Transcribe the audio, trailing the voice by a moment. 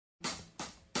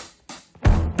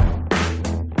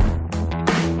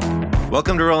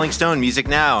Welcome to Rolling Stone Music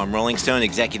Now. I'm Rolling Stone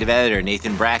executive editor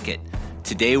Nathan Brackett.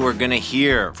 Today we're going to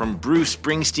hear from Bruce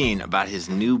Springsteen about his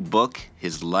new book,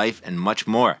 his life, and much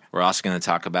more. We're also going to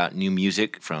talk about new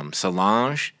music from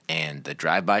Solange and the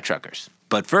Drive-By Truckers.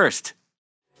 But first...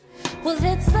 Well,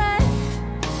 it's like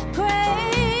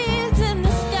cranes in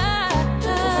the sky.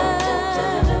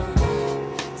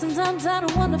 Sometimes I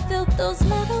don't want to feel those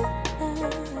little...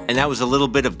 And that was a little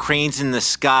bit of Cranes in the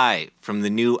Sky from the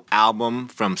new album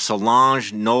from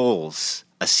Solange Knowles,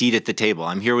 A Seat at the Table.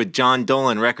 I'm here with John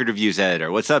Dolan, Record Reviews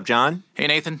editor. What's up, John? Hey,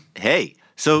 Nathan. Hey.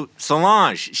 So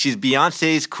Solange, she's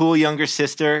Beyonce's cool younger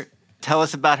sister. Tell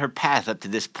us about her path up to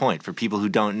this point for people who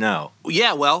don't know.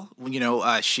 Yeah, well,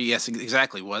 she, yes,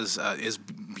 exactly, is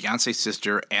Beyonce's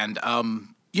sister. And,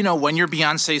 when you're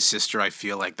Beyonce's sister, I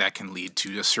feel like that can lead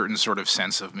to a certain sort of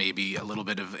sense of maybe a little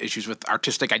bit of issues with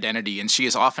artistic identity. And she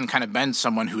has often kind of been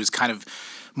someone who is kind of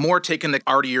more taken the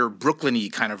artier, Brooklyn-y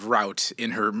kind of route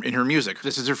in her music.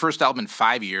 This is her first album in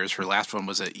 5 years. Her last one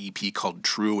was an EP called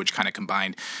True, which kind of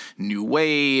combined new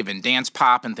wave and dance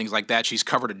pop and things like that. She's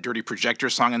covered a Dirty Projector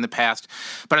song in the past.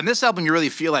 But on this album, you really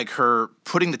feel like her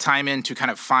putting the time in to kind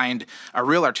of find a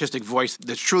real artistic voice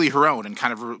that's truly her own and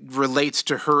kind of relates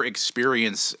to her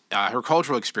experience, her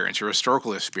cultural experience, her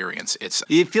historical experience.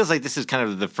 It feels like this is kind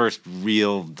of the first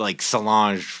real,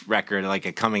 Solange record, like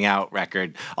a coming out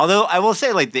record. Although I will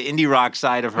say, the indie rock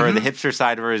side of her, the hipster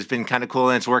side of her has been kind of cool,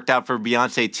 and it's worked out for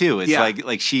Beyonce too. It's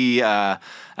like she, I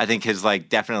think, has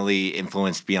definitely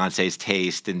influenced Beyonce's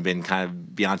taste and been kind of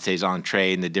Beyonce's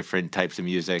entree in the different types of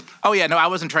music. Oh yeah, no, I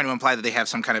wasn't trying to imply that they have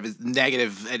some kind of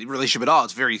negative relationship at all.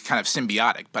 It's very kind of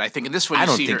symbiotic. But I think in this one, I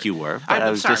don't think you were. But I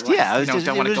was sorry, just I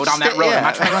don't want to go down that road. I'm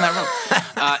not trying to go down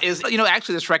that road.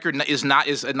 Actually, this record is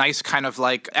a nice kind of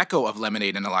echo of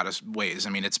Lemonade in a lot of ways. I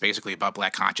mean, it's basically about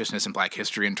Black consciousness and Black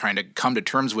history and trying to come to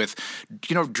terms with,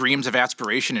 dreams of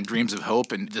aspiration and dreams of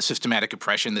hope and the systematic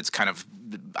oppression that's kind of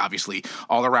obviously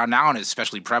all around now and is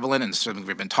especially prevalent and something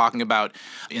we've been talking about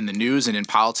in the news and in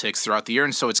politics throughout the year.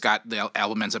 And so the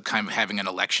album ends up kind of having an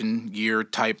election year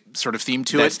type sort of theme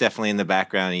to it. That's definitely in the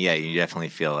background. And yeah, you definitely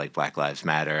feel like Black Lives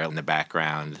Matter in the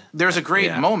background. There's a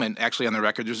great moment actually on the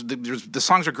record. The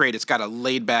songs are great. It's got a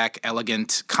laid back,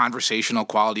 elegant, conversational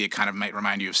quality. It kind of might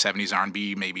remind you of 70s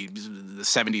R&B, maybe the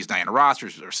 70s Diana Ross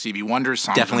or Stevie Wonder's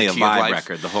songs. Definitely a live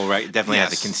record. The whole definitely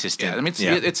has a consistent. Yeah, I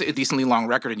mean, it's a decently long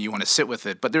record and you want to sit with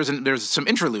it. But there's some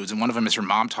interludes, and one of them is her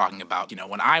mom talking about,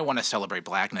 when I want to celebrate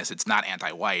Blackness, it's not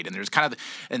anti-white. And there's kind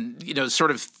of,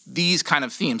 sort of these kind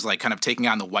of themes, like kind of taking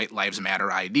on the White Lives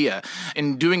Matter idea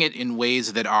and doing it in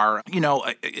ways that are,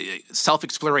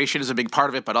 self-exploration is a big part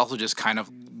of it, but also just kind of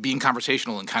being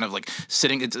conversational and kind of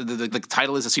sitting. The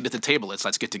title is A Seat at the Table.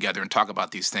 Let's get together and talk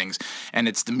about these things. And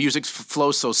the music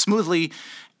flows so smoothly,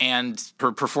 and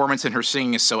her performance and her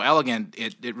singing is so elegant,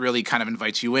 it really kind of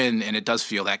invites you in, and it does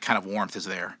feel that kind of warmth is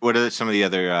there. What are some of the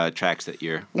other tracks that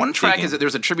you're One track digging? is that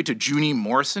there's a tribute to Junie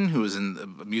Morrison, who is a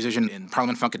musician in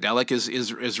Parliament Funkadelic,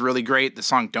 is really great. The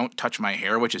song Don't Touch My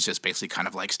Hair, which is just basically kind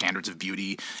of like standards of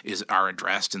beauty are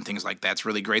addressed and things like that's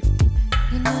really great.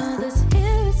 This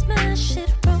here is my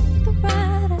shit, wrote the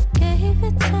ride, I gave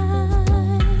it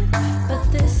time, but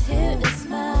this here is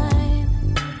mine.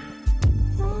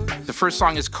 The first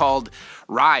song is called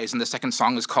Rise, and the second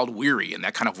song is called Weary, and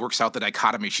that kind of works out the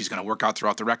dichotomy she's going to work out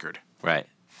throughout the record. Right.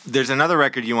 There's another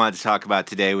record you wanted to talk about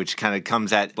today, which kind of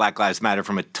comes at Black Lives Matter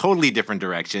from a totally different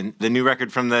direction. The new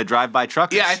record from the Drive-By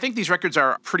Truckers. Yeah, I think these records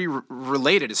are pretty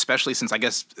related, especially since I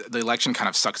guess the election kind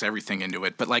of sucks everything into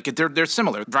it. But they're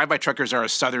similar. Drive-By Truckers are a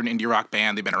southern indie rock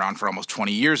band. They've been around for almost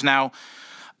 20 years now.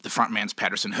 The frontman's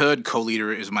Patterson Hood,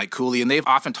 co-leader is Mike Cooley, and they've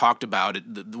often talked about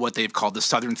what they've called the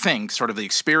Southern thing, sort of the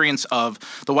experience of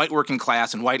the white working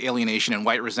class and white alienation and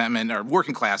white resentment, or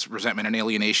working class resentment and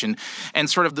alienation, and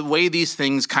sort of the way these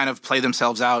things kind of play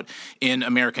themselves out in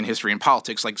American history and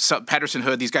politics. Patterson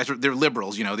Hood, these guys, they're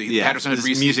liberals, Patterson Hood.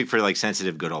 Music for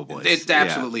sensitive good old boys. It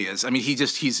absolutely is. I mean,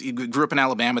 he grew up in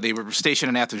Alabama. They were stationed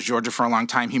in Athens, Georgia for a long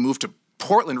time. He moved to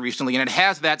Portland recently, and it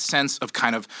has that sense of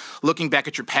kind of looking back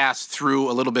at your past through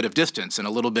a little bit of distance and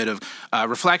a little bit of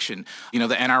reflection. The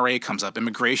NRA comes up,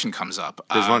 immigration comes up.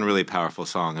 There's one really powerful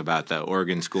song about the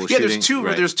Oregon school shooting.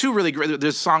 Yeah, there's two really great.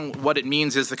 There's a song, What It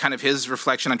Means, is the kind of his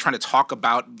reflection on trying to talk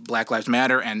about Black Lives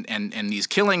Matter and these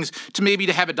killings,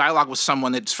 to have a dialogue with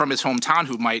someone that's from his hometown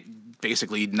who might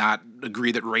basically not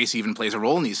agree that race even plays a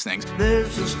role in these things.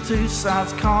 There's just two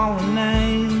sides calling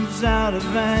names out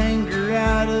of anger,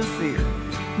 out of fear.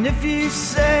 And if you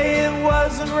say it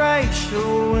wasn't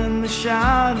racial when they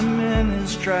shot him in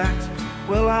his tracks,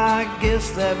 well, I guess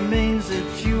that means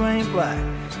that you ain't black.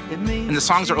 And the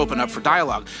songs are open up for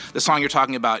dialogue. The song you're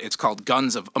talking about, it's called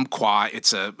Guns of Umpqua.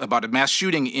 It's about a mass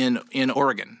shooting in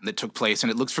Oregon that took place,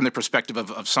 and it looks from the perspective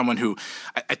of someone who,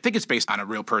 I think it's based on a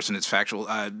real person, it's factual,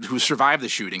 who survived the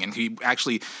shooting, and he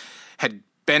actually had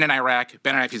been in Iraq,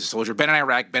 he's a soldier, been in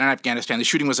Iraq, been in Afghanistan. The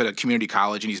shooting was at a community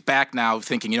college, and he's back now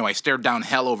thinking, I stared down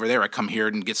hell over there. I come here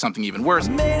and get something even worse.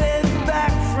 Made it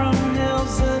back from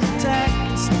hell's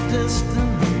attack. It's a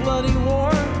distant, bloody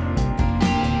war.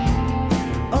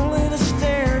 Only to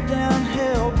stare down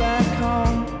hell back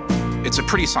home. It's a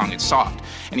pretty song. It's soft.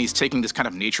 And he's taking this kind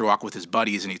of nature walk with his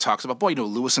buddies, and he talks about,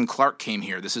 Lewis and Clark came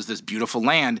here. This is this beautiful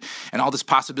land, and all this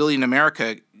possibility in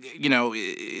America.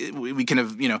 We can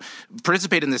have,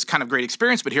 participate in this kind of great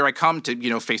experience, but here I come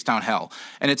to, face down hell.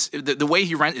 And it's the way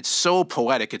he it's so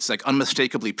poetic. It's like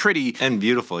unmistakably pretty. And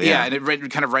beautiful, yeah. Yeah, and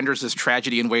it kind of renders this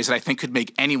tragedy in ways that I think could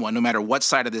make anyone, no matter what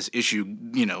side of this issue,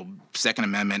 Second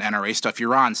Amendment, NRA stuff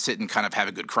you're on, sit and kind of have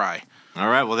a good cry. All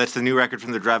right, well, that's the new record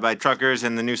from the Drive-By Truckers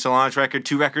and the new Solange record.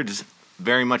 2 records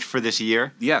very much for this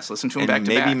year. Yes, listen to them back to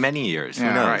back. Maybe many years. Yeah,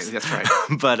 who knows? right, that's right.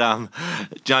 But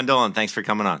John Dolan, thanks for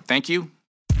coming on. Thank you.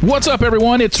 What's up,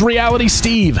 everyone? It's Reality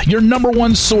Steve, your number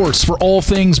one source for all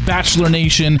things Bachelor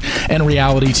Nation and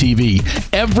reality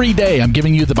TV. Every day, I'm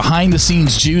giving you the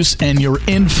behind-the-scenes juice and your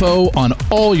info on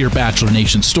all your Bachelor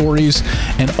Nation stories,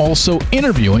 and also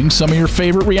interviewing some of your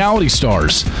favorite reality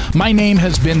stars. My name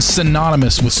has been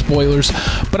synonymous with spoilers,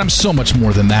 but I'm so much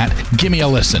more than that. Give me a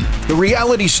listen. The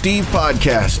Reality Steve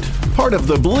Podcast, part of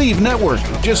the Believe Network.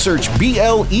 Just search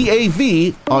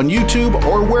BLEAV on YouTube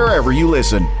or wherever you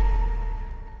listen.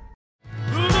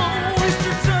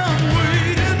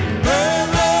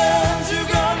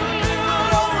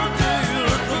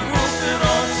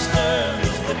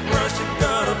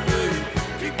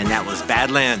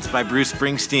 Badlands by Bruce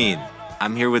Springsteen.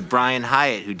 I'm here with Brian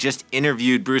Hyatt, who just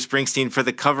interviewed Bruce Springsteen for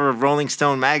the cover of Rolling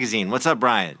Stone magazine. What's up,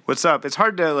 Brian? What's up? It's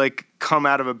hard to come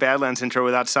out of a Badlands intro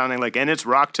without sounding like, and it's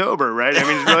Rocktober, right? I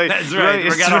mean, it's really that's right. Really,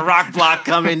 we got a rock block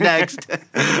coming next.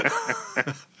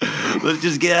 Let's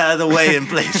just get out of the way and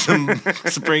play some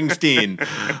Springsteen.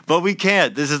 But we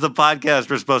can't. This is the podcast.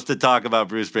 We're supposed to talk about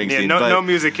Bruce Springsteen. Yeah, no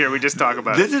music here. We just talk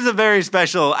about this is a very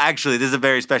special,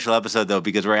 episode, though,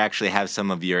 because we actually have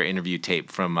some of your interview tape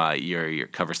from your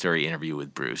cover story interview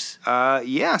with Bruce.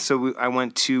 So I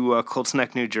went to Colts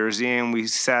Neck, New Jersey, and we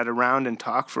sat around and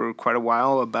talked for quite a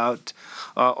while about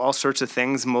all sorts of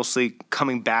things, mostly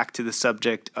coming back to the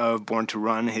subject of Born to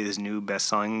Run, his new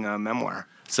best-selling memoir.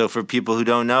 So for people who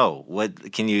don't know,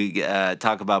 what can you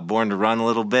talk about Born to Run a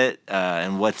little bit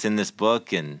and what's in this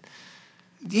book? And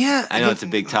yeah, I know it's a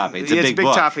big topic. It's a big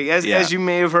book. Topic. Yeah. As you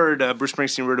may have heard, Bruce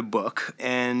Springsteen wrote a book,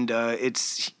 and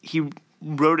he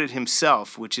wrote it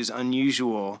himself, which is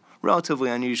relatively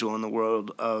unusual in the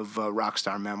world of rock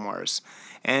star memoirs.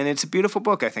 And it's a beautiful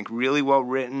book, I think, really well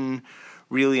written,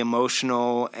 really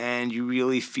emotional, and you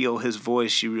really feel his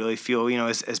voice. You really feel,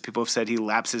 as people have said, he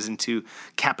lapses into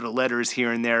capital letters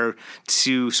here and there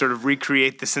to sort of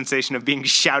recreate the sensation of being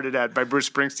shouted at by Bruce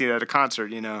Springsteen at a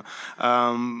concert,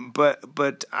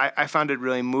 But I found it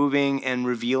really moving and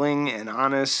revealing and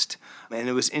honest, and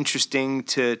it was interesting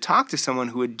to talk to someone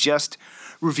who had just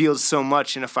revealed so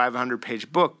much in a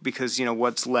 500-page book because,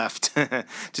 what's left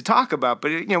to talk about.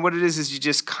 But, what it is you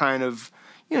just kind of,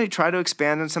 you try to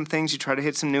expand on some things. You try to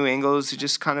hit some new angles. You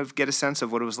just kind of get a sense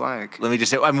of what it was like. Let me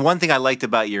just say, one thing I liked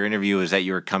about your interview is that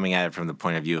you were coming at it from the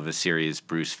point of view of a serious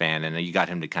Bruce fan, and you got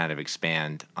him to kind of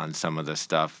expand on some of the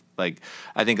stuff.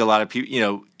 I think a lot of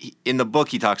people, in the book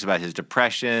he talks about his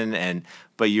depression,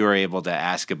 but you were able to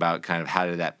ask about kind of how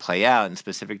did that play out in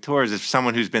specific tours. As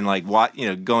someone who's been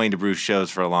going to Bruce shows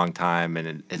for a long time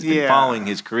and has been following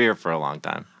his career for a long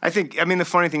time. The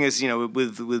funny thing is,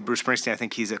 with Bruce Springsteen, I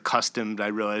think he's accustomed, I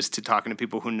realized, to talking to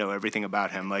people who know everything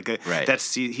about him. Right.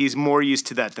 He's more used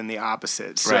to that than the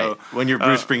opposite. So, right. When you're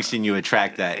Bruce Springsteen, you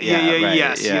attract that.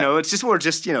 Yes. Yeah. It's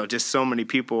just so many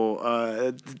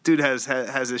people. Dude has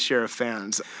a share of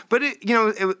fans. But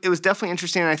it was definitely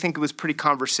interesting, and I think it was pretty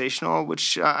conversational,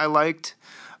 which I liked,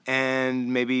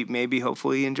 and maybe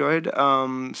hopefully enjoyed.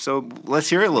 So let's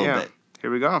hear it a little bit. Here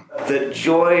we go. The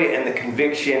joy and the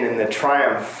conviction and the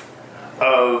triumph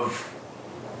of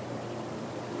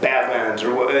Badlands,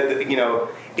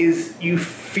 is you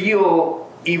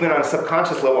feel, even on a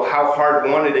subconscious level, how hard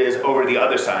won it is over the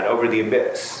other side, over the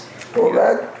abyss. Well,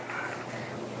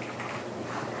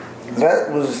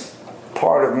 that was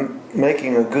part of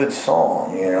making a good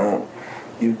song,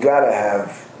 You've got to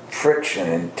have friction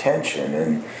and tension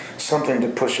and something to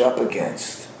push up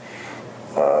against.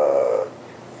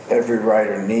 Every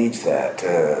writer needs that.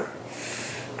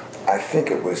 I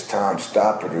think it was Tom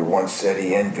Stoppard who once said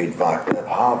he envied Václav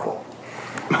Havel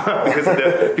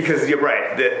because you're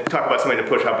right. Talk about something to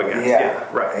push up against. Yeah,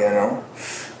 right. You know,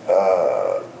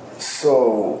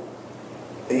 so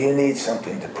you need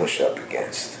something to push up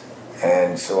against,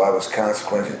 and so I was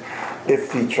consequently,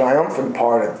 if the triumphant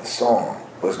part of the song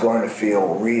was going to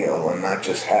feel real and not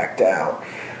just hacked out,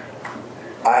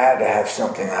 I had to have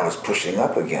something I was pushing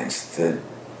up against to,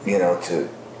 you know,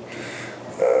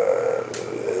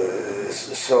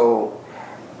 so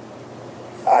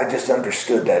I just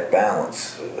understood that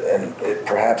balance, and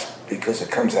perhaps because it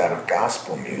comes out of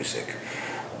gospel music,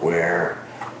 where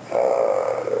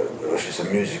which is a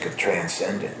music of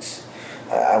transcendence.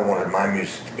 I wanted my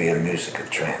music to be a music of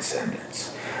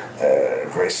transcendence.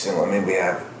 Very similar. I mean, we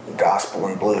have gospel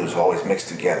and blues always mixed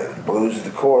together. The blues are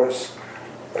the chorus.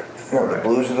 No, the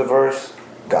blues are the verse.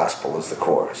 Gospel is the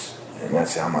chorus, and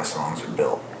that's how my songs are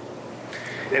built.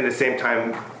 At the same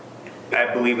time,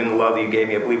 I believe in the love that you gave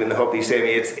me. I believe in the hope that you saved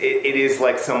me. It is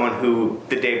like someone who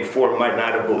the day before might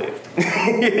not have believed.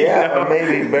 Yeah, or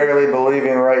maybe barely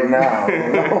believing right now.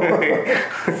 You know?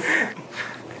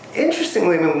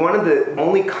 Interestingly, I mean, one of the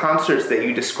only concerts that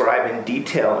you describe in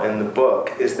detail in the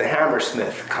book is the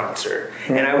Hammersmith concert.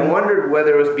 Mm-hmm. And I wondered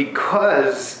whether it was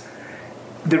because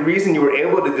the reason you were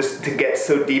able to get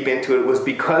so deep into it was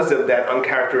because of that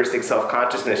uncharacteristic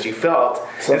self-consciousness you felt.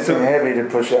 Something heavy to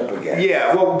push up against.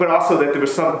 Yeah, well, but also that there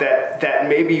was some that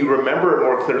maybe you remember it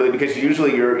more clearly because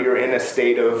usually you're in a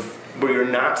state of where you're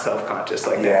not self-conscious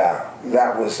like that. Yeah,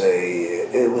 that was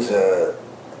a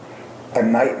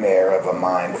nightmare of a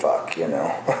mind fuck, you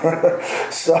know.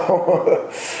 So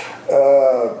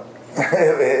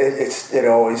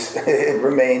it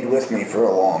remained with me for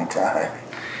a long time.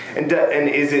 And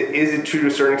is it true to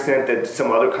a certain extent that some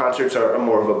other concerts are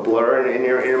more of a blur in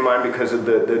your mind because of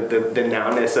the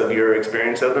nowness of your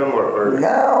experience of them, or?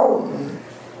 Now,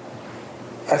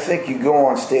 I think you go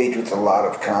on stage with a lot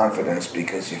of confidence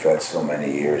because you've had so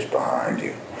many years behind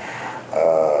you,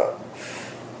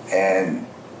 and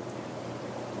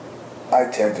I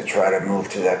tend to try to move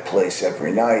to that place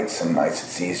every night. Some nights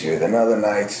it's easier than other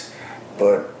nights,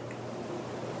 but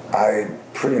I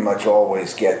pretty much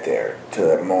always get there to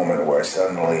that moment where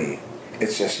suddenly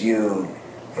it's just you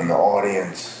and the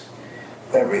audience.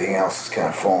 Everything else is kind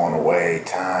of falling away,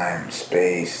 time,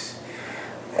 space,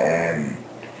 and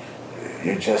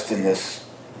you're just in this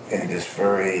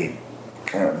very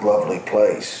kind of lovely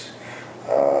place.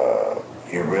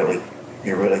 You're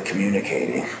really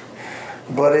communicating,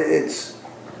 but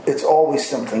it's always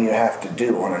something you have to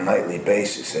do on a nightly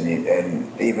basis, and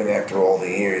even after all the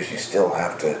years, you still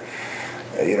have to,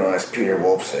 you know, as Peter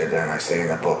Wolf said, and I say in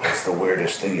the book, it's the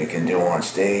weirdest thing you can do on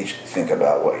stage. Think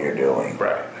about what you're doing.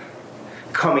 Right.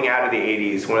 Coming out of the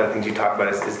 80s, one of the things you talk about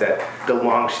is that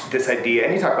this idea,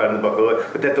 and you talk about it in the book a little,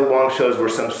 but that the long shows were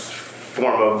some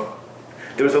form of,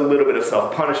 there was a little bit of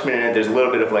self-punishment in it. There's a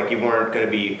little bit of like you weren't going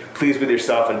to be pleased with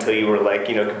yourself until you were like,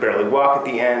 you know, could barely walk at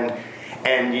the end.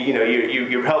 And you know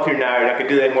you're healthier now. You're not going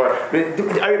to do that anymore. But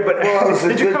well, I was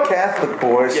a good Catholic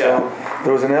boy, so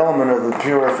there was an element of the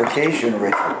purification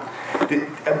ritual.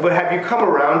 But have you come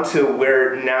around to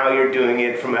where now you're doing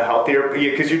it from a healthier?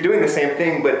 Because you're doing the same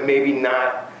thing, but maybe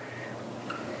not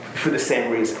for the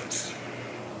same reasons.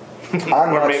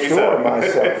 I'm not sure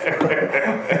myself.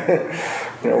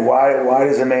 You know, why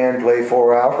does a man play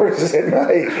 4 hours at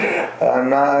night?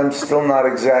 I'm still not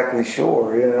exactly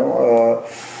sure. You know.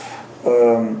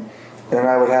 And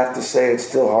I would have to say it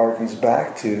still harkens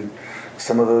back to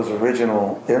some of those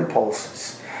original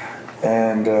impulses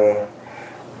and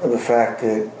the fact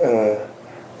that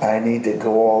I need to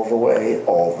go all the way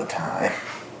all the time.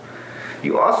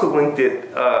 You also linked it,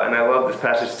 and I love this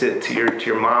passage, to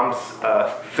your mom's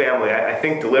family. I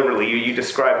think deliberately. You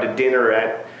described a dinner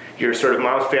at your sort of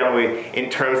mom's family in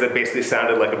terms that basically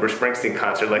sounded like a Bruce Springsteen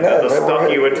concert, like they'll stuff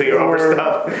you until you're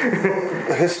overstuffed.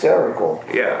 Hysterical.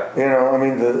 Yeah. You know, I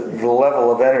mean, the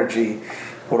level of energy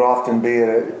would often be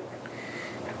a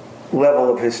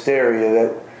level of hysteria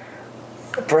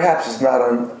that perhaps is not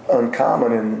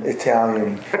uncommon in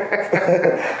Italian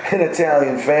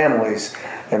families,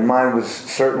 and mine was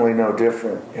certainly no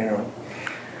different. You know,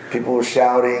 people were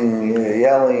shouting,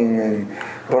 yelling,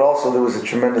 but also there was a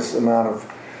tremendous amount of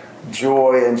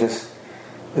joy and just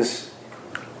this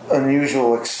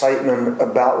unusual excitement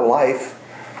about life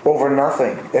over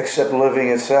nothing except living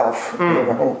itself. You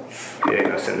know? Yeah,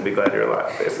 no sin to be glad you're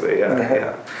alive, basically.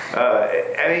 Yeah.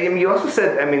 I mean, you also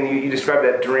said, I mean, you described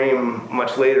that dream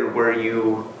much later where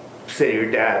you say to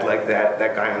your dad, like that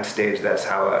guy on stage, that's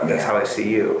how I see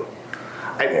you.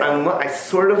 I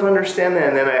sort of understand that,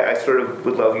 and then I sort of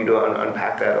would love you to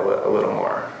unpack that a little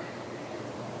more.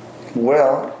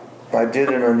 Well, I did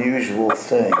an unusual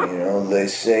thing, you know. They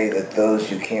say that those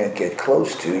you can't get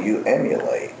close to, you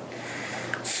emulate.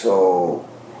 So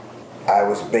I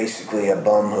was basically a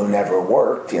bum who never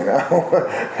worked, you know,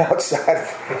 outside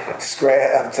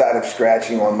of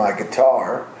scratching on my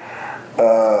guitar.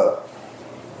 But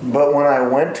when I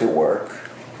went to work,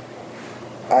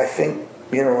 I think,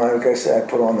 you know, like I said, I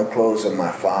put on the clothes of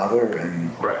my father,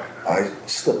 and Right. I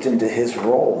slipped into his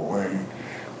role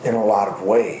in a lot of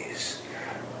ways.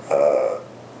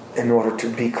 In order to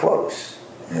be close,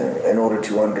 you know, in order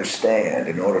to understand,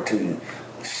 in order to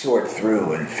sort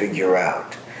through and figure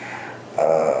out.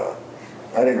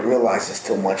 I didn't realize this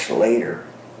till much later,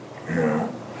 you know,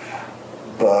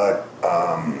 but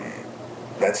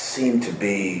that seemed to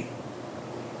be,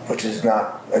 it's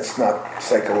not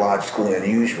psychologically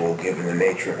unusual given the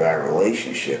nature of our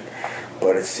relationship,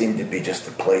 but it seemed to be just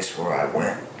the place where I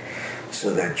went.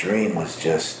 So that dream was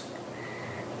just,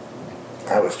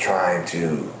 I was trying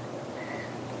to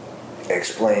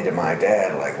explain to my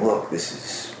dad, like, look, this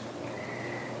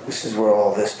is where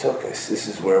all this took us. This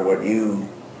is where what you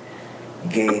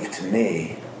gave to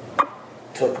me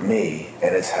took me,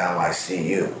 and it's how I see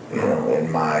you, you know, in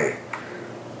my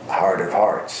heart of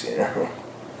hearts, you know.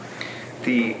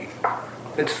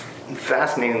 It's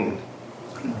fascinating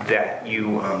that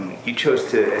you chose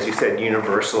to, as you said,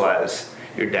 universalize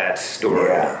your dad's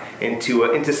story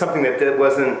into something that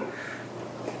wasn't.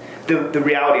 The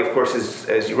reality, of course, is,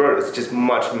 as you wrote, it's just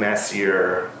much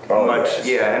messier.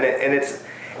 And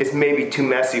it's maybe too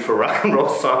messy for a rock and roll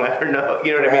song. I don't know.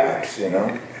 You know what Perhaps, I mean? You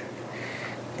know.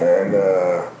 And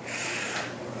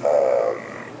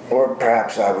or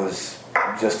perhaps I was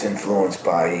just influenced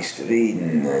by East of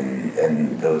Eden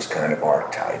and those kind of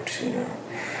archetypes, you know.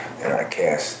 And I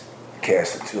cast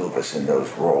the two of us in those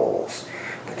roles.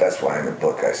 But that's why in the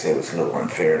book I say it was a little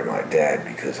unfair to my dad,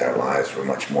 because our lives were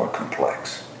much more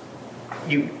complex.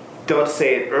 You don't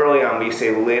say it early on, but you say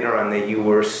later on that you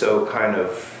were so kind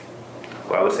of,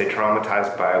 well, I would say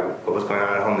traumatized by what was going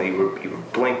on at home, that you were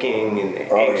blinking and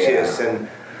anxious, and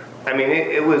I mean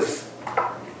it was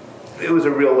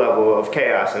a real level of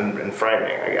chaos and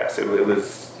frightening, I guess. It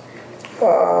was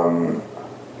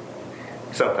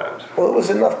sometimes. Well, it was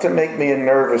enough to make me a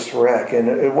nervous wreck, and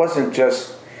it wasn't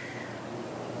just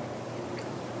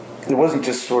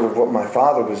sort of what my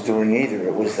father was doing either.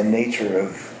 It was the nature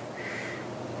of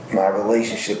my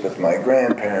relationship with my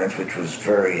grandparents, which was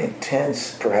very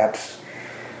intense, perhaps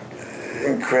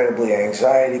incredibly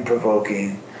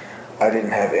anxiety-provoking. I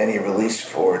didn't have any release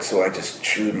for it, so I just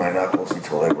chewed my knuckles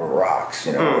until they were rocks,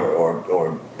 you know,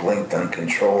 or blinked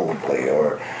uncontrollably,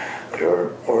 or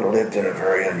lived in a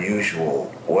very unusual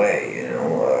way, you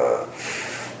know.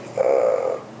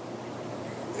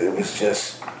 It was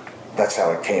just, that's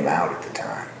how it came out at the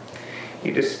time.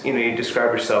 You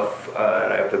describe yourself,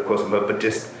 and I have to quote some, but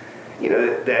just, you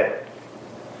know, that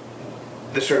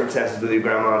the circumstances with your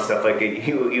grandma and stuff, like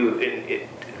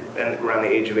and around the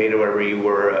age of 8 or whatever, you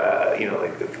were,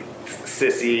 like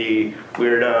sissy,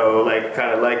 weirdo, like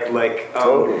kind of like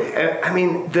totally. And, I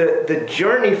mean, the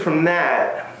journey from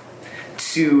that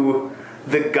to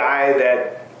the guy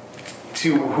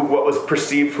to what was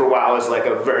perceived for a while as like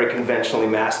a very conventionally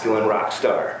masculine rock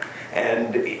star.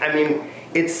 And I mean,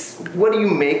 what do you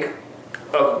make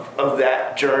of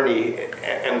that journey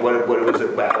and what it was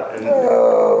about? And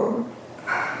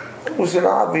it was an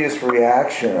obvious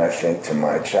reaction, I think, to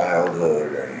my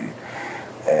childhood,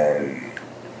 and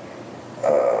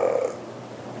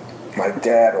my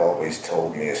dad always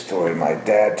told me a story. My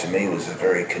dad, to me, was a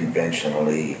very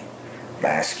conventionally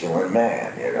masculine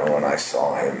man, you know, and I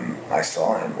saw him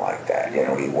like that. You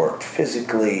know, he worked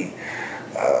physically.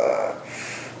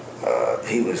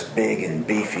 He was big and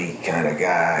beefy kind of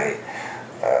guy,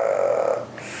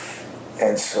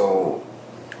 and so,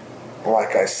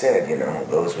 like I said, you know,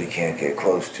 those we can't get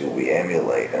close to, we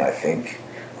emulate. And I think,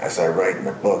 as I write in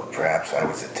the book, perhaps I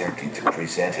was attempting to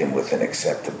present him with an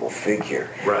acceptable figure,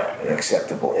 an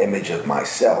acceptable image of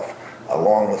myself,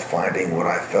 along with finding what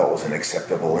I felt was an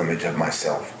acceptable image of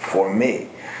myself for me.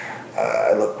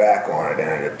 I look back on it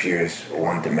and it appears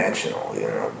one-dimensional, you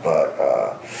know, but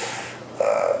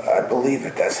I believe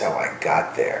that that's how I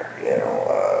got there, you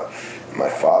know. My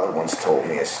father once told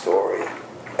me a story,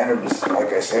 and it was,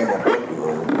 like I say in the book, we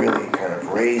were really kind of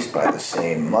raised by the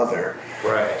same mother.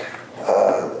 Right.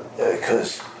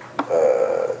 Because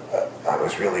I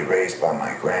was really raised by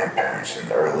my grandparents in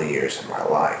the early years of my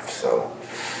life. So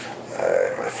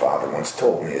my father once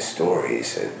told me a story. He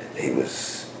said he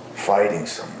was fighting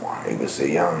someone. He was a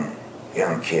young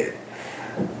kid.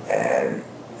 And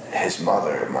his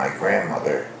mother, my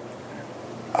grandmother,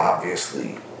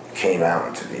 obviously came out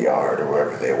into the yard or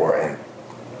wherever they were and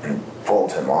and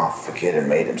pulled him off the kid and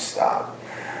made him stop.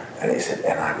 And he said,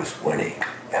 and I was winning.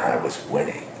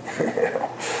 You know?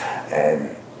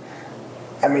 And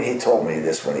I mean, he told me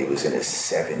this when he was in his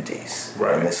 70s.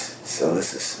 Right. And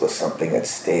this was something that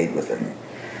stayed with him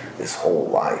his whole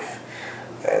life.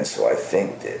 And so I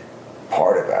think that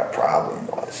part of our problem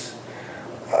was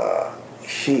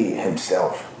he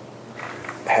himself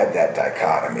had that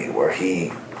dichotomy where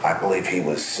I believe he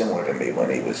was similar to me when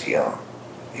he was young,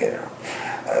 you know.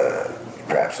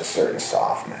 Perhaps a certain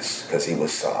softness, because he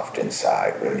was soft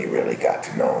inside. When you really got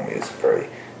to know him, he was very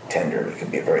tender. He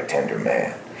could be a very tender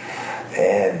man.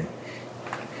 And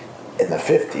in the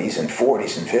 50s and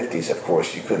 40s and 50s, of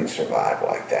course, you couldn't survive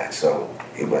like that. So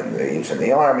he was in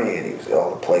the army, and he was all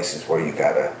the places where you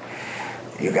gotta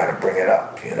bring it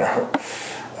up, you know.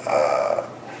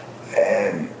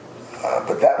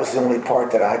 But that was the only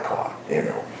part that I caught, you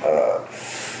know.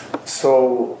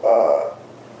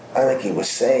 I think he was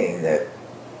saying that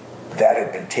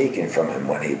had been taken from him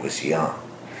when he was young.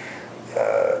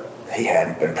 He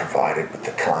hadn't been provided with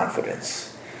the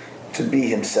confidence to be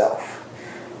himself,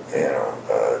 you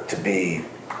know, to be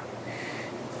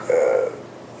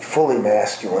fully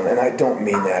masculine. And I don't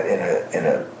mean that in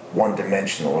a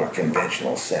one-dimensional or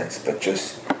conventional sense, but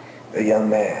just a young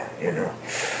man, you know.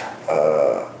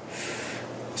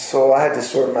 So I had to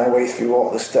sort my way through all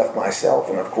this stuff myself,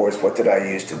 and of course, what did I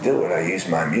use to do it? I used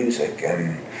my music,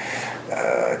 and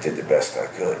I did the best I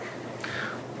could.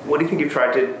 What do you think you've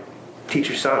tried to teach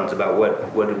your sons about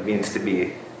what it means to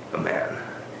be a man?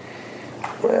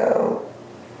 Well,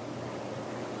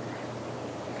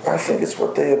 I think it's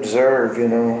what they observe, you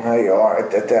know, how you are.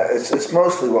 It's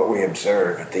mostly what we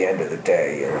observe at the end of the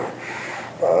day, you know.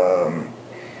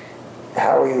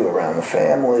 How are you around the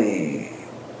family?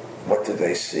 What do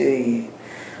they see?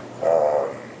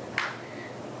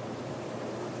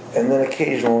 And then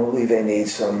occasionally they need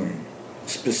some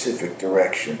specific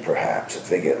direction, perhaps, if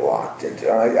they get locked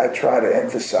into. I try to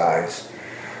emphasize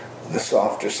the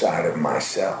softer side of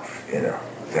myself, you know,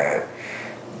 that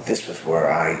this was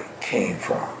where I came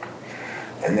from,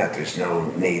 and that there's no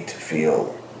need to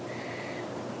feel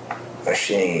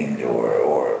ashamed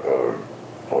or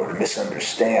to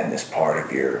misunderstand this part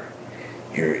of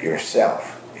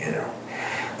yourself. You know,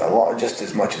 just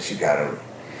as much as you got to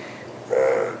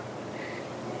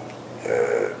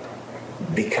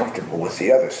be comfortable with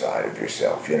the other side of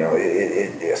yourself. You know,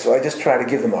 so I just try to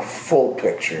give them a full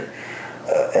picture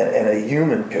and a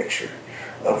human picture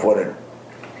of what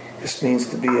this means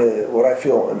to be what I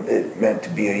feel it meant to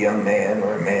be a young man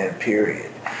or a man.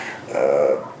 Period.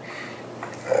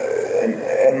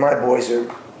 And my boys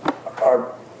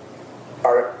are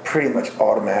pretty much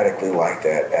automatically like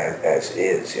that as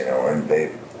is, you know, and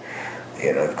they've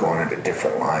gone into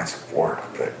different lines of work.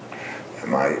 But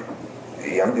my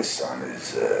youngest son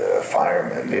is a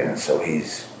fireman, and so he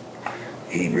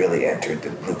really entered the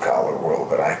blue collar world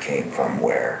that I came from,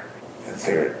 where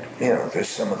there's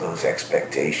some of those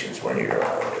expectations when you're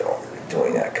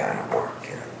doing that kind of work,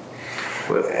 you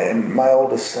know. And my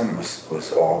oldest son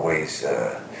was always.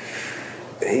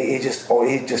 He just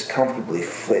comfortably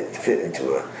fit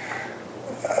into a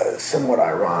somewhat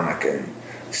ironic and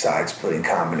side-splitting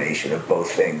combination of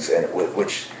both things, and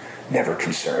which never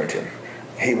concerned him.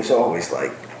 He was always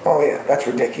like, "Oh yeah, that's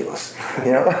ridiculous,"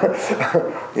 you know.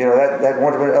 You know that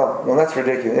wonderful. Oh, well, that's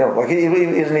ridiculous. You know, like he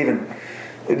doesn't even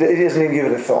give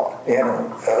it a thought. You know,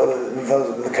 those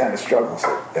are the kind of struggles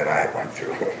that I went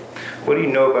through. What do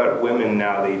you know about women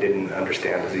now that you didn't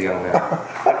understand as a young man?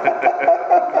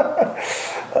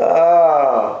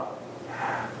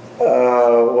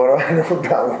 What do I know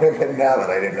about women now that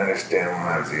I didn't understand when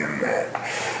I was a young man?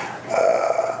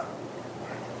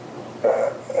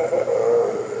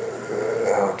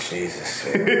 Oh, Jesus.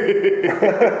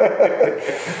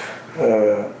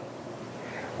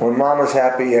 When Mama's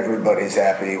happy, everybody's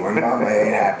happy. When Mama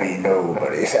ain't happy,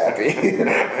 nobody's happy.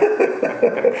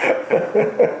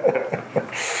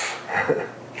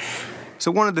 So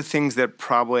one of the things that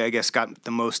probably, I guess, got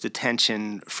the most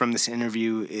attention from this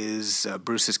interview is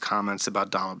Bruce's comments about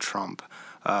Donald Trump,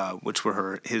 which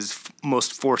were his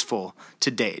most forceful to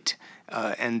date.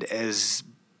 And as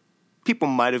people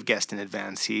might have guessed in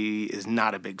advance, he is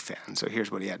not a big fan. So here's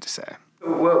what he had to say.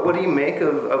 Well, what do you make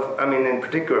of I mean, in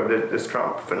particular, of this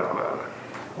Trump phenomenon?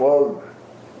 Well,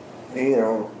 you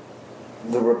know,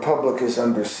 the Republic is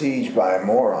under siege by a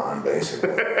moron,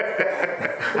 basically.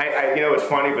 It's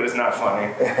funny, but it's not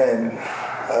funny. And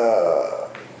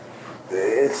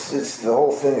it's the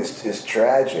whole thing is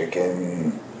tragic,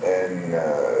 and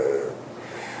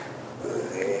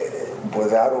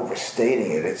without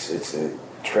overstating it, it's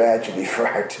tragedy for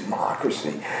our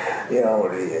democracy. You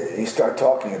know, you start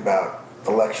talking about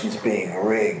elections being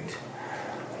rigged,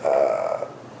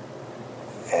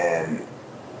 and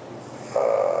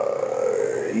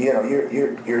you know,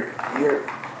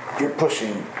 you're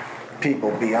pushing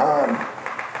people beyond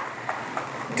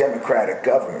democratic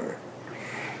government,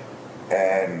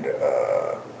 and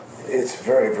it's a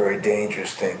very, very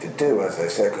dangerous thing to do, as I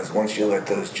said, because once you let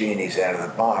those genies out of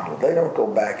the bottle, they don't go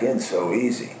back in so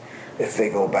easy, if they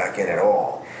go back in at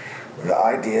all. The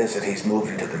ideas that he's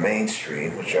moving to the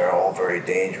mainstream, which are all very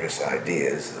dangerous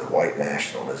ideas, the white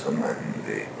nationalism and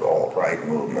the alt-right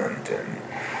movement and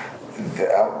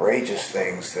the outrageous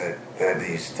things that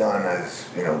he's done, as,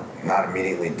 you know, not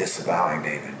immediately disavowing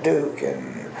David Duke.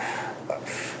 And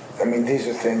I mean, these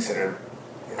are things that are,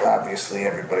 obviously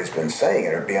everybody's been saying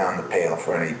it, are beyond the pale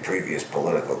for any previous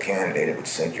political candidate. It would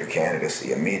sink your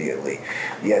candidacy immediately.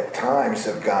 Yet times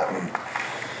have gotten,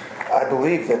 I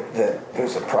believe that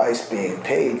there's a price being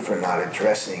paid for not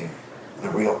addressing the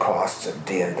real costs of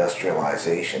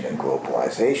deindustrialization and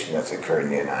globalization that's occurred in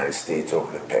the United States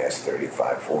over the past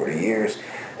 35, 40 years,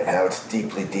 and how it's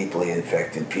deeply, deeply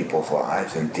infected people's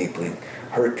lives and deeply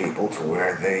hurt people to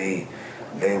where they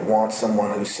want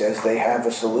someone who says they have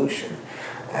a solution.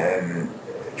 And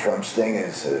Trump's thing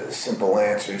is simple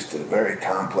answers to very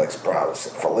complex problems,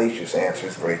 fallacious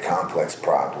answers to very complex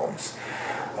problems.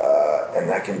 And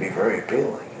that can be very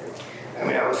appealing. I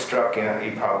mean, I was struck, you know,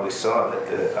 you probably saw that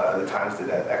the Times did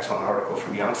that excellent article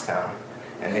from Youngstown,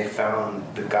 and they found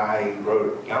the guy who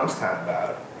wrote Youngstown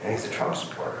about, and he's a Trump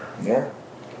supporter. Yeah.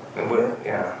 And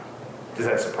yeah. Does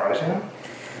that surprise you?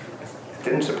 It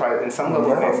didn't surprise, in some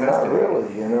level, it makes sense not to really,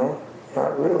 me. you know.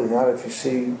 Not really, not if you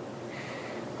see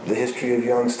the history of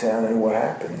Youngstown and what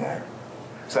happened there.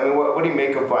 So, I mean, what do you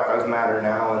make of Black Lives Matter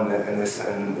now and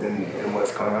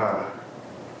what's going on?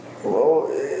 Well,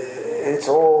 it's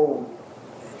all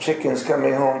chickens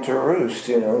coming home to roost,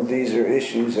 you know. These are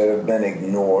issues that have been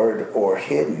ignored or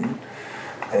hidden,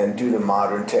 and due to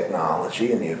modern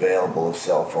technology and the available of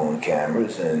cell phone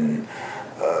cameras and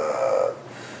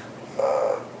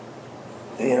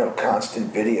you know,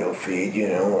 constant video feed, you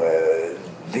know,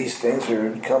 these things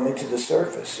are coming to the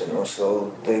surface, you know,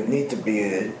 so they need to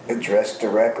be addressed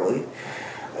directly.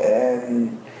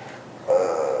 And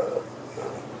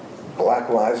Black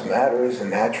Lives Matter is a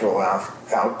natural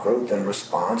outgrowth and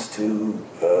response to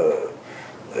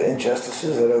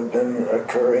injustices that have been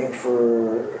occurring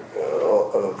for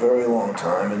a very long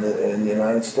time in the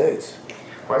United States.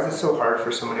 Why is it so hard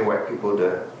for so many white people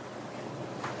to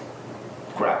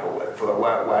grapple with?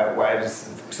 Why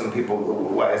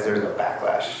is there a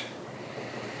backlash?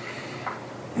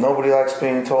 Nobody likes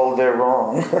being told they're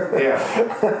wrong. Yeah,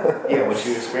 what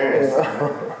you experienced.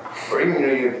 Or even, you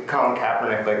know, you Colin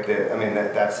Kaepernick, like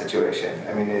that situation.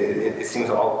 I mean, it seems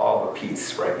all of a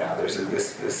piece right now. There's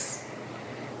this.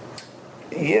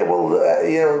 Yeah, well,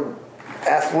 you know,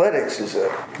 athletics is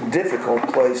a difficult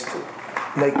place to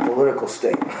make political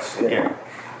statements. You know?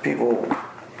 People,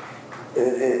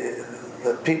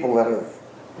 the people that have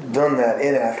done that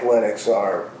in athletics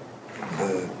are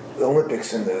the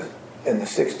Olympics in the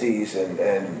 60s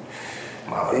and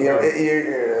you know,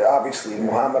 you're obviously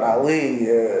Muhammad Ali,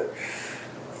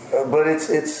 but it's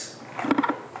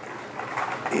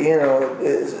you know,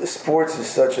 sports is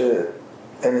such an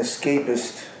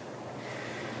escapist.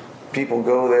 People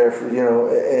go there for, you know,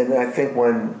 and I think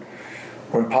when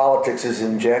politics is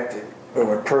injected or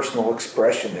when personal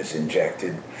expression is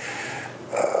injected,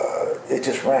 it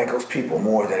just rankles people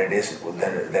more than it is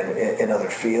than in other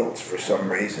fields for some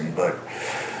reason. But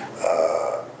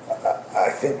I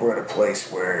think we're at a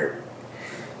place where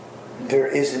there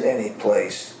isn't any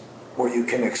place where you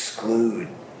can exclude,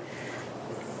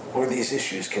 where these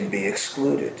issues can be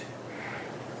excluded.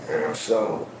 You know,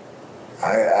 so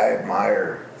I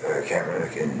admire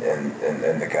Kaepernick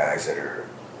and the guys that are,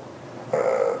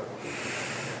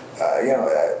 you know,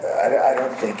 I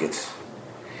don't think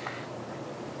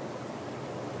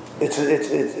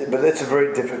but it's a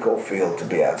very difficult field to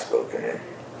be outspoken in.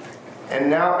 And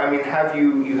now, I mean,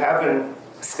 you haven't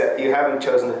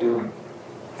chosen to do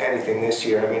anything this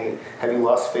year? I mean, have you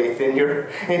lost faith in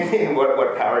in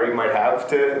what power you might have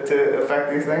to affect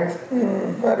these things?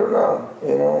 I don't know.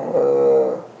 You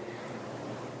know,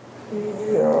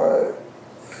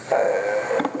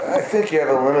 I think you have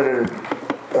a limited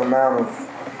amount of,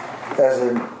 as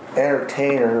an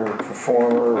entertainer, or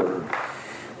performer, or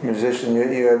musician.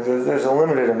 There's a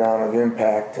limited amount of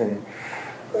impact, and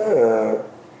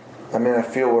I mean, I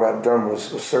feel what I've done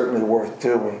was certainly worth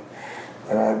doing,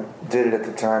 and I did it at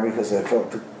the time because I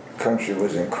felt the country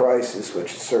was in crisis,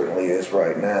 which it certainly is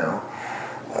right now.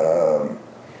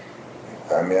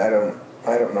 I mean, I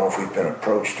don't know if we've been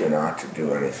approached or not to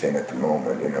do anything at the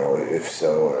moment. If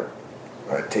so,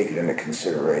 I'd take it into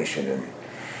consideration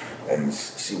and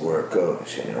see where it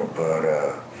goes. But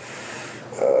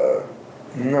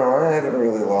no, I haven't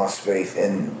really lost faith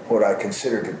in what I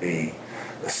consider to be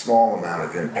a small amount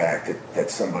of impact that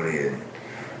somebody in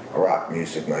rock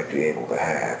music might be able to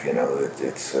have.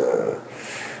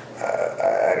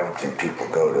 I don't think people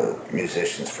go to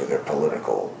musicians for their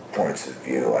political points of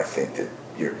view. I think that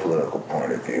your political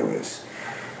point of view is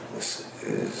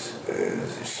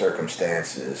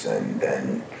circumstances and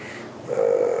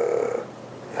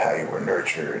how you were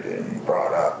nurtured and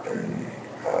brought up, and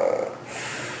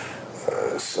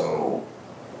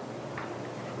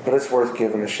but it's worth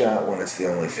giving a shot when it's the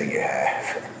only thing you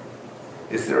have.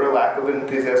 Is there a lack of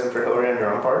enthusiasm for Hillary on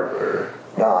your own part, or?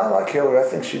 No, I like Hillary. I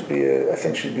think she'd be a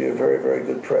very, very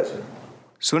good president.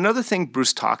 So another thing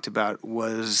Bruce talked about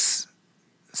was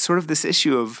sort of this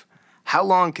issue of how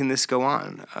long can this go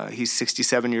on? He's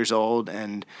 67 years old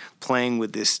and playing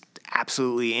with this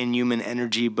absolutely inhuman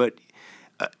energy, but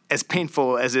as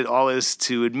painful as it all is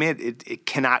to admit, it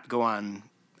cannot go on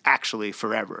actually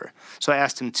forever. So I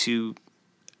asked him to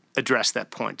address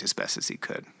that point as best as he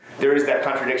could. There is that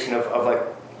contradiction of like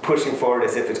pushing forward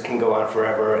as if it can go on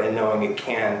forever and knowing it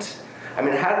can't. I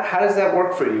mean, how does that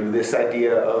work for you, this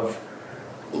idea of,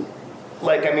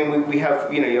 like, I mean, we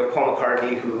have, you have Paul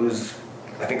McCartney, who's,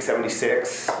 I think,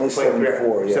 76. He's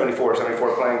 74, yeah. 74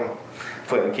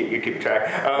 playing, keep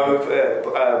track.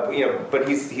 But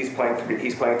he's playing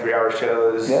 3-hour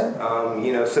shows.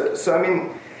 Yeah. So I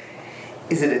mean,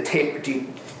 is it a tape?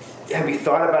 Have you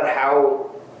thought about how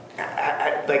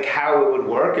it would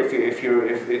work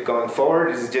if going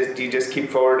forward? Is it just, do you just keep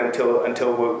forward until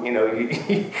until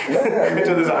there's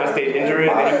an on-stage injury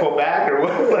and then you pull back, or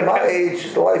what? At my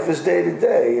age, life is day to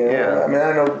day. Yeah. I mean,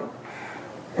 I know.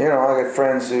 I got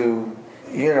friends who,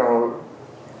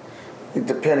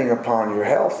 depending upon your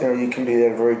health, you can be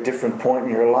at a very different point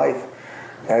in your life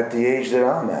at the age that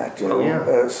I'm at.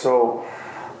 So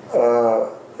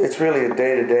it's really a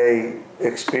day-to-day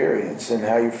experience and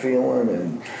how you're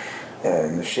feeling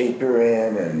and the shape you're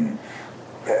in and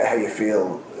how you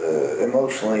feel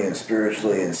emotionally and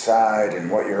spiritually inside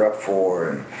and what you're up for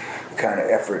and the kind of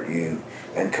effort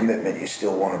and commitment you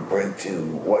still want to bring to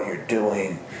what you're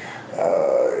doing.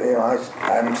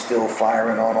 I'm still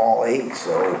firing on all 8,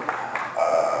 so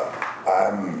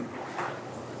I'm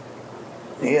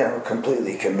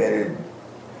completely committed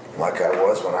like I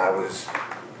was when I was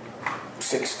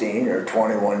 16 or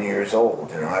 21 years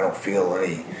old. I don't feel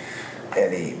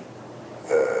any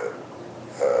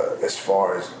as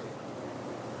far as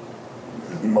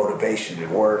motivation to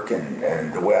work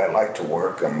and the way I like to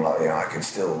work. I can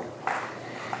still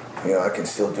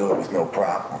do it with no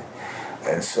problem.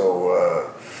 And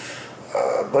so,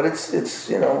 but it's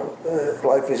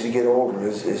life as you get older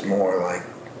is more like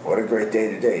what a great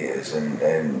day to day is, and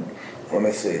let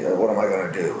me see, what am I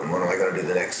going to do, and what am I going to do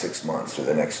the next 6 months or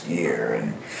the next year,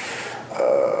 and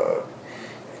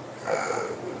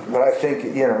but I think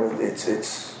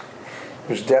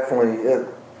there's definitely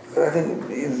I think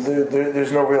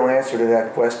there's no real answer to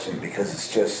that question because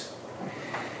it's just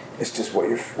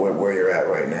where you're at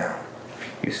right now.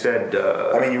 You said...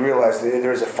 you realize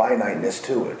there's a finiteness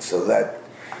to it, so that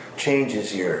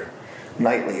changes your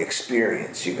nightly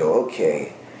experience. You go,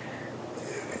 okay,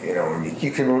 and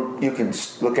you can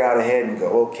look out ahead and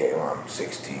go, okay, well, I'm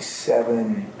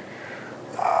 67,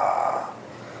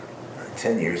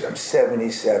 10 years, I'm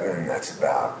 77, that's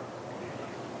about,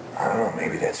 I don't know,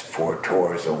 maybe that's 4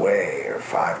 tours away or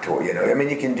 5 tours, you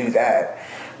can do that,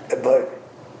 but...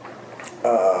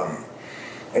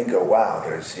 and go, wow,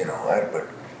 there's, but,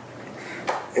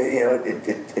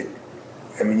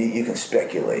 you can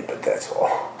speculate, but that's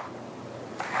all.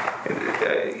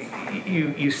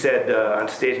 You said on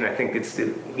stage, and I think it's,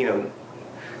 the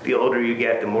older you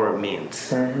get, the more it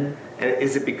means. Mm-hmm. And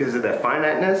is it because of that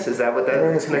finiteness? Is that what that is? I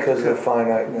think it's because of the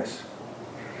finiteness.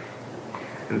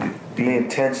 The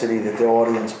intensity that the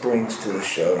audience brings to the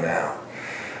show now.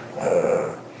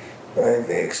 I think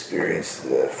they experience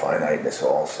the finiteness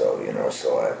also,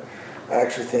 so I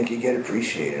actually think you get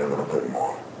appreciated a little bit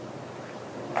more.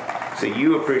 So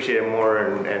you appreciate it more,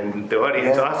 and the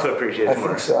audience also appreciates it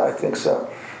more. I think so.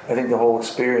 I think the whole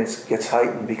experience gets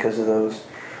heightened because of those.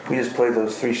 We just played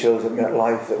those 3 shows at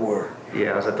MetLife that were...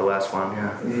 Yeah, I was at the last one,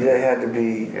 yeah. They had to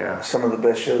be some of the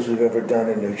best shows we've ever done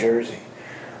in New Jersey.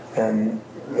 And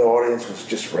the audience was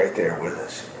just right there with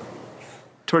us.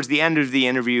 Towards the end of the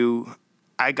interview,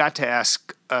 I got to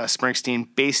ask Springsteen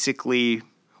basically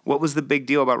what was the big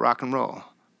deal about rock and roll.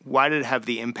 why did it have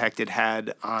the impact it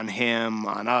had on him,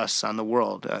 on us, on the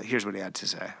world? Here's what he had to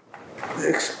say.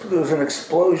 There was an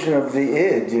explosion of the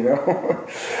id, you know,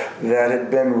 that had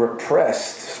been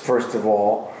repressed, first of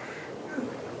all,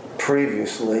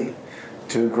 previously,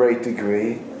 to a great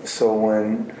degree. So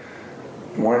when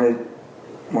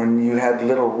you had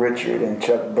Little Richard and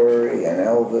Chuck Berry and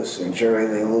Elvis and Jerry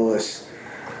Lee Lewis,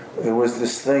 there was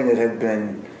this thing that had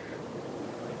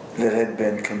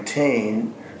been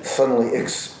contained, suddenly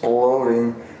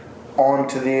exploding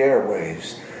onto the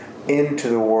airwaves, into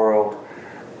the world,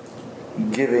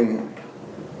 giving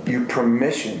you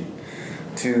permission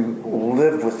to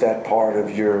live with that part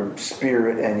of your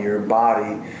spirit and your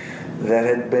body that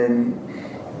had been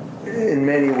in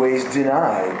many ways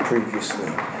denied previously.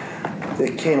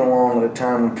 It came along at a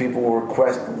time when people were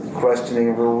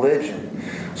questioning religion,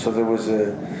 so there was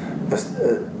a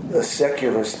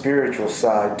secular spiritual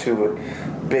side to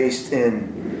it, based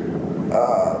in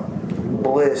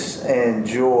bliss and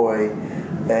joy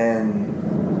and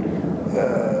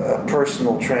a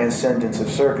personal transcendence of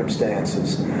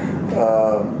circumstances.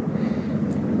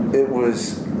 It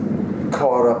was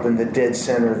caught up in the dead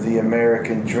center of the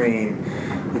American dream,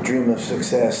 the dream of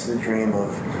success, the dream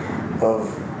of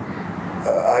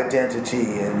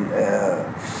identity and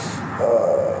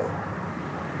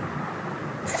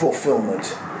fulfillment.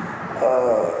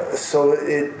 So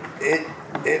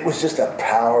it was just a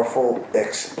powerful,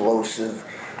 explosive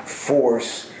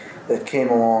force that came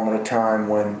along at a time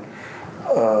when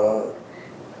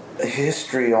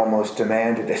history almost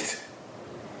demanded it.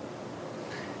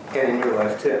 And in your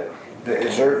life too.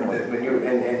 Certainly. When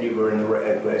you were in the right,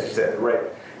 as you said,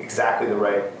 exactly the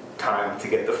right time to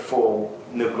get the full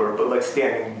nuclear, but like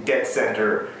standing dead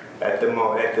center at the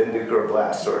nuclear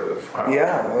blast sort of.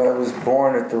 Yeah, I was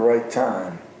born at the right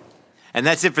time. And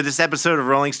that's it for this episode of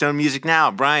Rolling Stone Music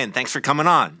Now. Brian, thanks for coming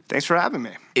on. Thanks for having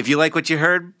me. If you like what you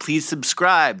heard, please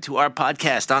subscribe to our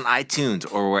podcast on iTunes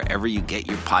or wherever you get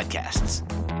your podcasts.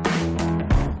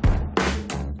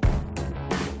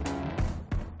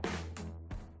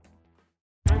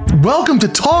 Welcome to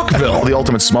Talkville, the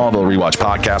ultimate Smallville rewatch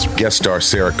podcast. Guest star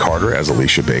Sarah Carter as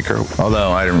Alicia Baker,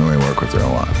 although I didn't really work with her a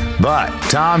lot. But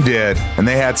Tom did, and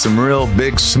they had some real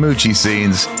big smoochy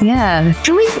scenes. Yeah.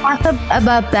 Can we talk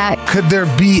about that? Could there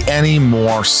be any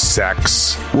more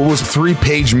sex? What was a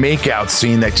 3-page makeout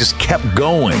scene that just kept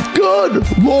going? Good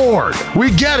Lord, we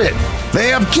get it. They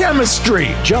have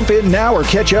chemistry. Jump in now or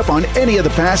catch up on any of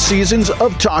the past seasons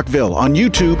of Talkville on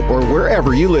YouTube or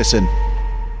wherever you listen.